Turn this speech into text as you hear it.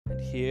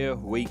here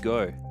we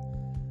go.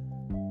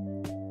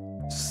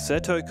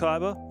 Seto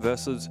Kaiba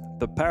versus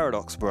the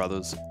Paradox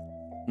Brothers.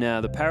 Now,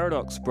 the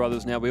Paradox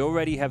Brothers, we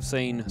already have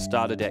seen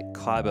starter deck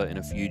Kaiba in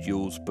a few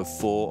duels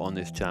before on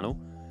this channel.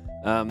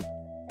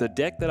 The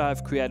deck that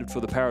I've created for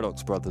the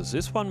Paradox Brothers,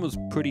 this one was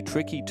pretty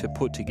tricky to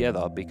put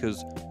together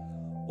because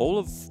all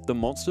of the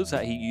monsters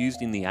that he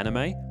used in the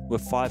anime were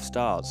 5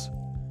 stars.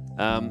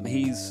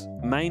 His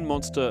main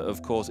monster,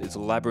 of course, is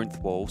Labyrinth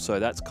Wall, so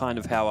that's kind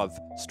of how I've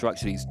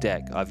structured his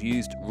deck. I've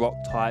used rock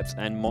types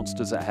and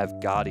monsters that have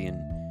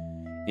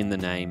Guardian in the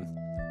name.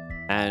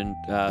 And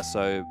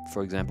so,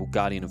 for example,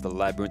 Guardian of the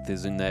Labyrinth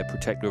is in there,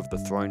 Protector of the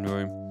Throne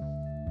Room.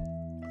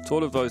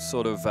 Sort of those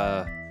sort of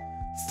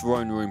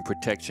Throne Room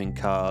protection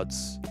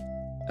cards,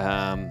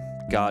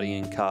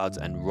 Guardian cards,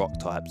 and rock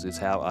types is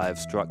how I've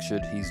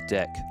structured his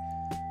deck.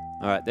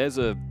 Alright, there's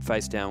a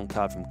face down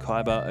card from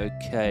Kaiba.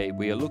 Okay,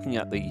 we are looking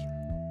at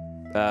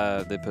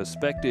the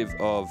perspective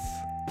of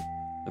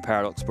the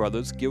Paradox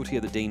Brothers. Guilty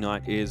of the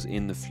D-Knight is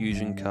in the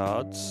fusion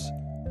cards.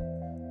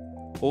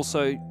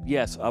 Also,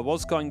 yes, I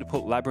was going to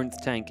put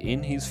Labyrinth Tank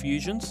in his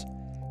fusions.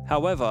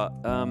 However,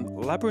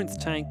 Labyrinth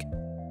Tank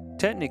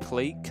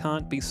technically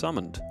can't be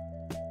summoned.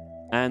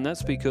 And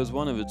that's because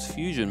one of its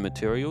fusion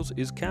materials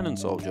is Cannon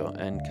Soldier,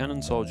 and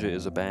Cannon Soldier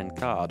is a banned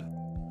card.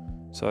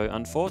 So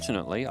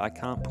unfortunately, I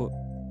can't put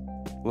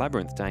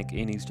Labyrinth Tank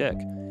in his deck.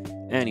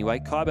 Anyway,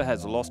 Kaiba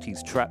has lost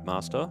his Trap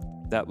Master.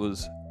 That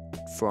was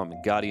from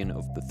Guardian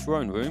of the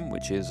Throne Room,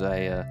 which is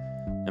a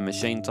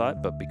machine type,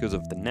 but because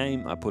of the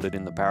name, I put it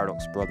in the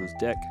Paradox Brothers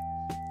deck.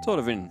 Sort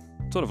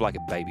of like a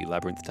baby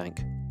Labyrinth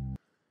Tank.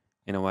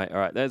 In a way.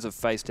 Alright, there's a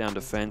face down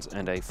defense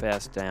and a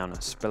face down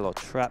spell or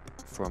trap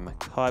from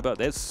Kaiba.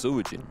 There's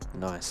Suijin.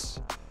 Nice.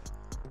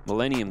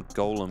 Millennium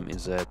Golem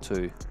is there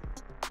too.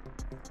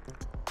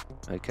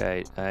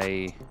 Okay,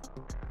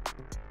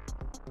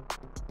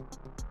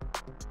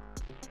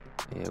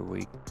 here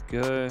we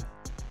go.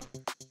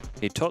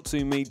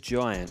 Hitotsumi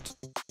Giant.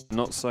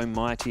 Not so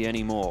mighty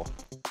anymore.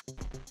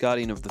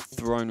 Guardian of the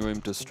Throne Room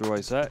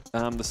destroys that.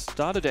 The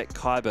starter deck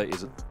Kaiba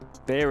is a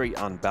very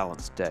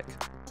unbalanced deck.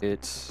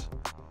 It's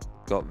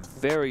got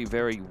very,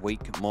 very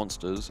weak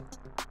monsters.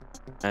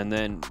 And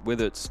then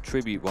with its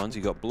tribute ones,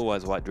 you got Blue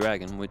Eyes White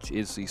Dragon, which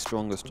is the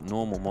strongest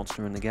normal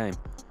monster in the game.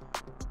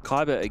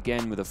 Kaiba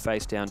again with a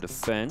face down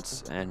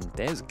defense, and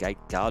there's Gate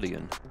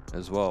Guardian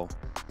as well.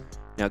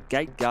 Now,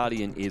 Gate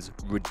Guardian is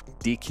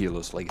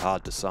ridiculously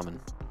hard to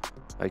summon.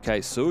 Okay,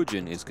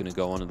 Suijin is going to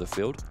go onto the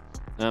field.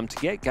 To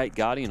get Gate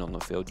Guardian on the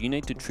field, you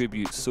need to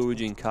tribute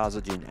Suijin,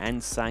 Kazajin,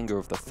 and Sanga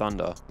of the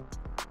Thunder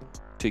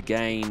to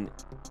gain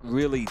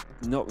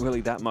not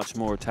really that much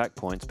more attack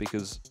points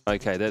because,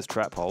 okay, there's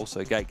Trap Hole,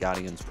 so Gate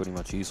Guardian's pretty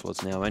much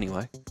useless now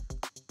anyway.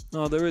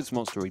 Oh, there is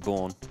Monster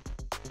Reborn.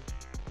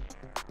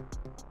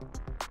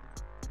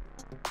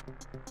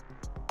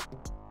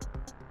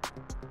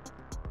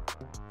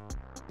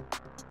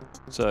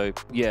 So,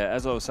 yeah,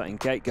 as I was saying,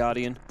 Gate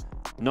Guardian,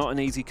 not an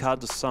easy card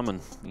to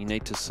summon. You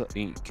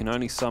can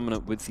only summon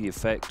it with the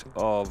effect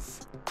of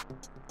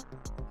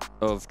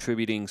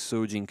tributing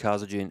Suijin,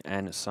 Kazajin,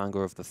 and Sanga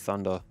of the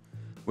Thunder,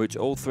 which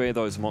all 3 of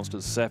those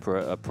monsters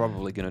separate are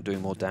probably going to do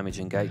more damage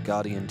than Gate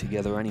Guardian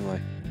together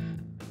anyway.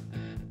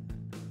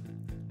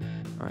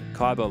 Alright,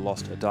 Kaiba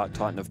lost a Dark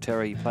Titan of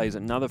Terror. He plays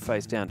another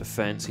face down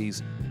defense.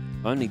 He's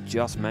only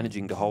just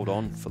managing to hold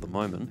on for the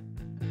moment.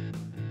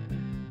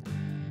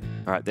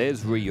 Alright,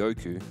 there's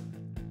Ryoku.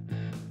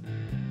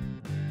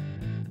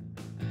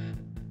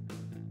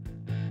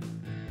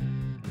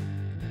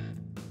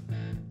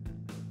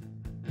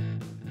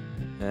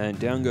 And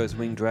down goes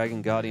Winged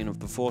Dragon, Guardian of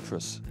the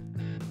Fortress.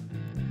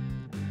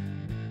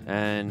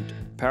 And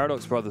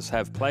Paradox Brothers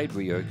have played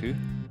Ryoku.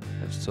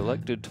 Have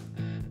selected...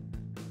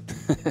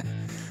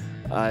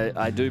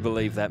 I do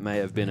believe that may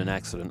have been an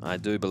accident. I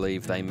do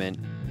believe they meant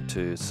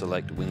to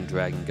select Winged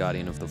Dragon,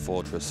 Guardian of the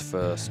Fortress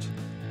first.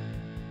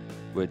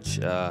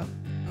 Which, I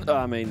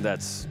mean,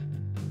 that's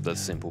a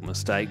simple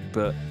mistake,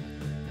 but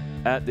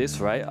at this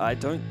rate, I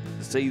don't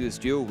see this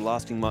duel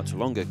lasting much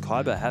longer.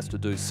 Kaiba has to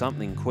do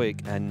something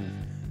quick,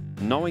 and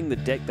knowing the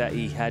deck that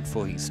he had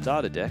for his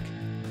starter deck,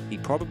 he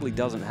probably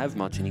doesn't have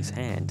much in his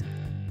hand.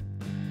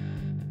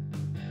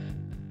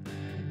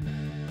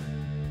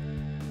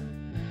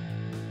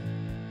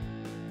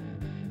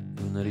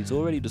 And that he's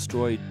already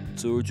destroyed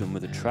Suijin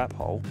with a Trap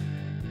Hole.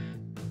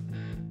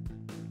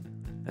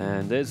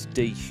 And there's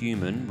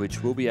Dehuman,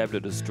 which will be able to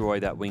destroy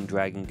that Winged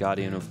Dragon,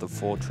 Guardian of the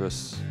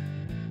Fortress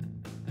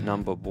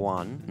number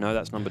 1. No,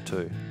 that's number 2.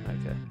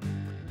 Okay.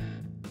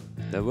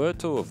 There were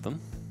 2 of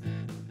them.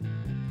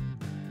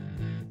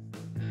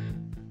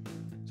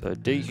 So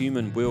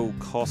Dehuman will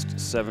cost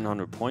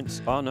 700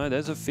 points. Oh no,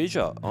 there's a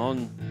fissure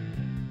on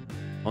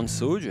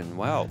Suijin.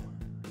 Wow.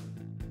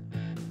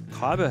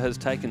 Kaiba has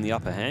taken the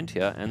upper hand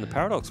here, and the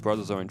Paradox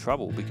Brothers are in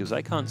trouble because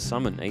they can't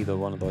summon either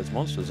one of those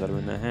monsters that are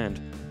in their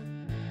hand.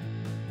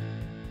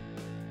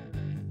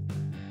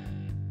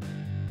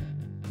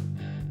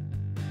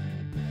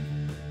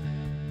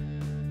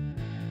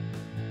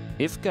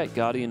 If Gate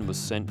Guardian was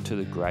sent to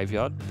the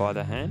graveyard by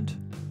the hand,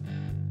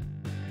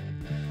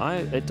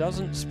 It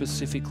doesn't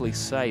specifically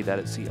say that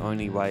it's the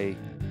only way.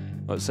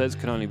 Well, it says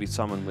can only be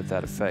summoned with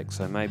that effect,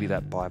 so maybe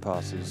that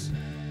bypasses.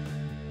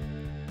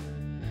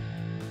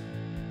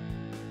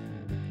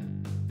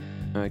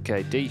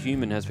 Okay,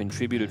 Dehuman has been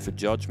tributed for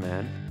Judge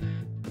Man.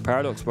 The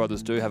Paradox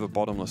Brothers do have a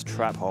bottomless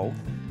trap hole,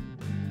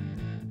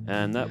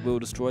 and that will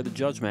destroy the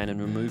Judge Man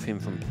and remove him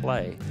from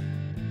play.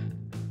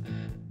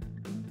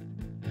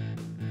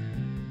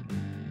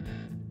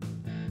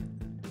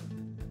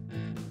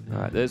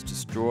 Alright, there's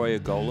Destroy a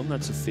Golem,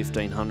 that's a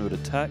 1500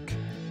 attack.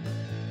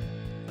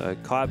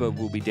 Kaiba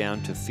will be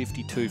down to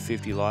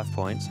 5250 life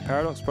points.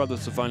 Paradox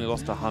Brothers have only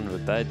lost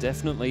 100, they're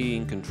definitely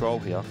in control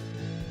here.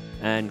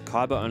 And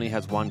Kaiba only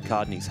has one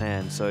card in his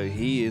hand, so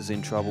he is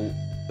in trouble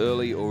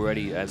early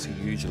already, as he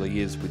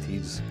usually is with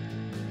his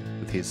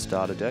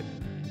starter deck.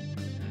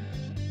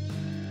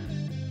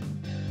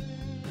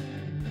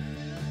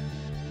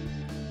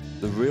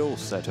 The real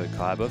Seto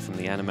Kaiba from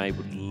the anime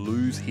would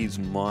lose his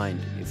mind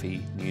if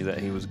he knew that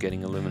he was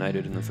getting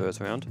eliminated in the first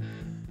round.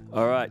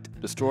 Alright,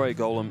 Destroy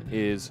Golem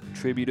is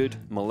tributed.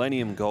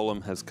 Millennium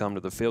Golem has come to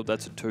the field.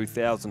 That's a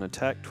 2000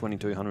 attack,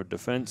 2200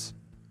 defense.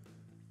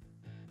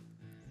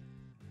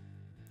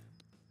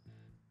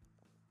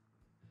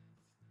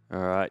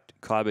 Alright,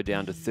 Kaiba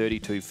down to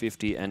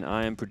 3250, and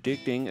I am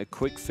predicting a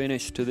quick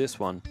finish to this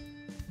one.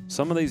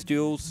 Some of these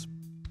duels,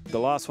 the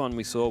last one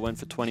we saw went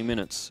for 20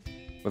 minutes.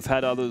 We've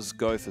had others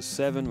go for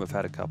 7, we've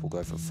had a couple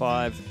go for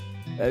 5.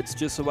 It's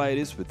just the way it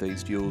is with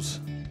these duels.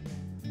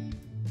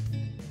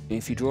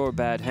 If you draw a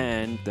bad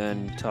hand,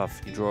 then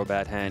tough. You draw a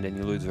bad hand and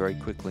you lose very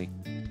quickly.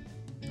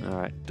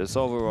 Alright,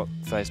 Dissolver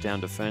face down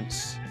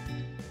defense.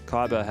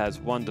 Kaiba has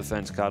one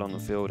defense card on the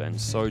field and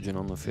Sojin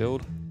on the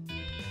field.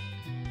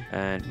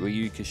 And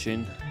Ryu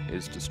Kishin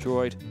is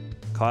destroyed.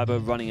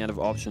 Kaiba running out of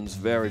options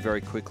very,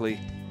 very quickly.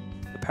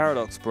 The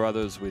Paradox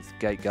Brothers with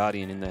Gate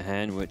Guardian in their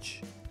hand,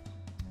 which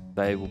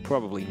they will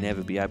probably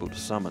never be able to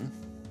summon.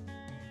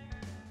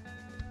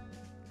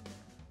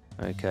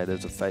 Okay,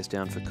 there's a face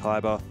down for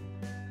Kaiba.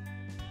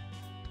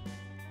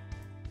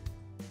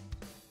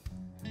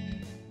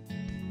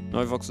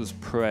 Novox's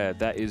Prayer,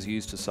 that is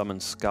used to summon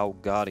Skull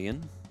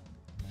Guardian,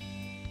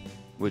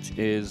 which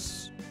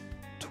is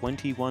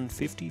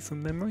 2150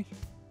 from memory.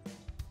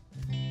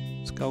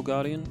 Skull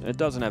Guardian, it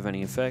doesn't have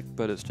any effect,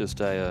 but it's just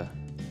an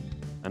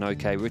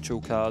okay ritual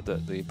card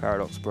that the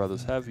Paradox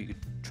Brothers have. You could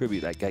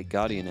tribute that Gate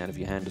Guardian out of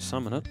your hand to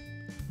summon it.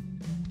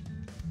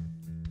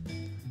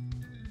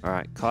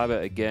 Alright,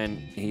 Kaiba again,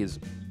 he is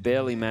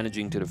barely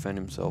managing to defend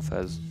himself,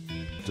 has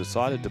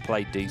decided to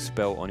play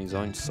D-Spell on his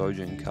own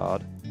Sojin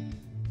card.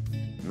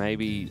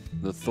 Maybe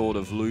the thought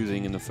of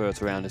losing in the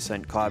first round has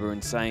sent Kaiba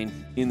insane.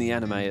 In the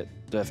anime it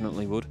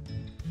definitely would.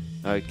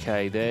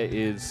 Okay, there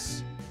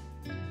is...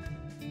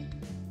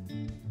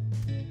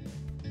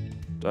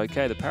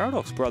 Okay, the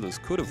Paradox Brothers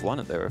could have won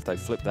it there if they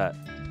flipped that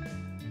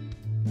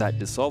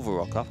Dissolver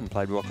Rock up and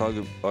played Rock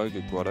Ogre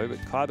Grotto, but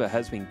Kaiba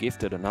has been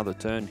gifted another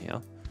turn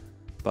here.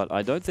 But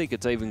I don't think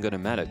it's even going to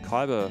matter.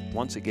 Kaiba,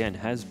 once again,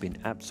 has been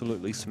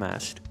absolutely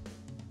smashed.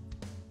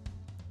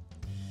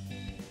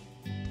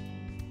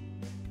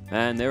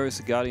 And there is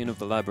the Guardian of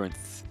the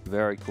Labyrinth.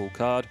 Very cool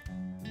card.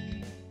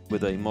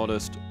 With a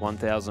modest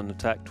 1000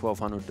 attack,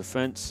 1200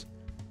 defense.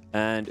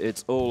 And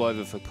it's all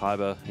over for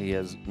Kaiba. He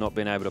has not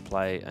been able to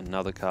play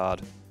another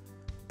card.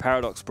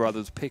 Paradox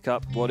Brothers pick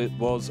up what it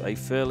was a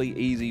fairly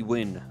easy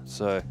win.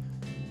 So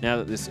now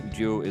that this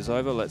duel is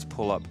over, let's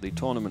pull up the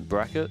tournament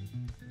bracket.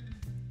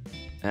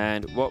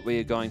 And what we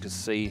are going to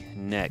see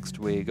next,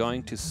 we are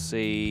going to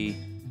see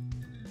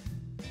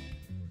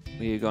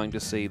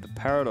the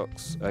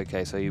Paradox.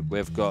 Okay, so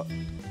we've got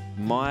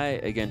Mai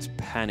against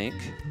Panic,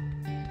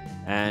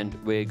 and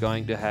we're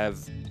going to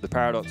have the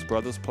Paradox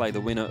Brothers play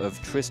the winner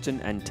of Tristan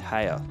and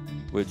Taya,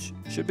 which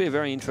should be a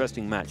very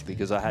interesting match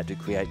because I had to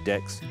create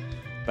decks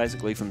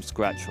basically from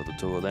scratch for the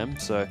two of them.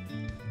 So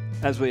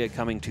as we are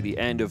coming to the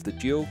end of the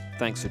duel,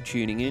 thanks for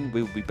tuning in.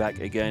 We'll be back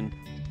again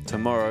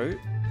tomorrow.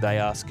 They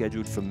are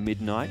scheduled for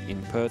midnight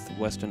in Perth,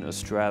 Western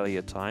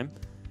Australia time.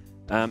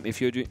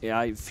 If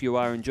you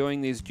are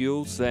enjoying these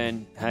duels,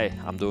 then hey,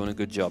 I'm doing a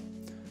good job.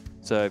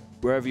 So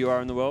wherever you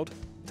are in the world,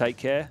 take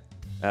care,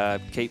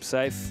 keep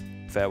safe,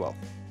 farewell.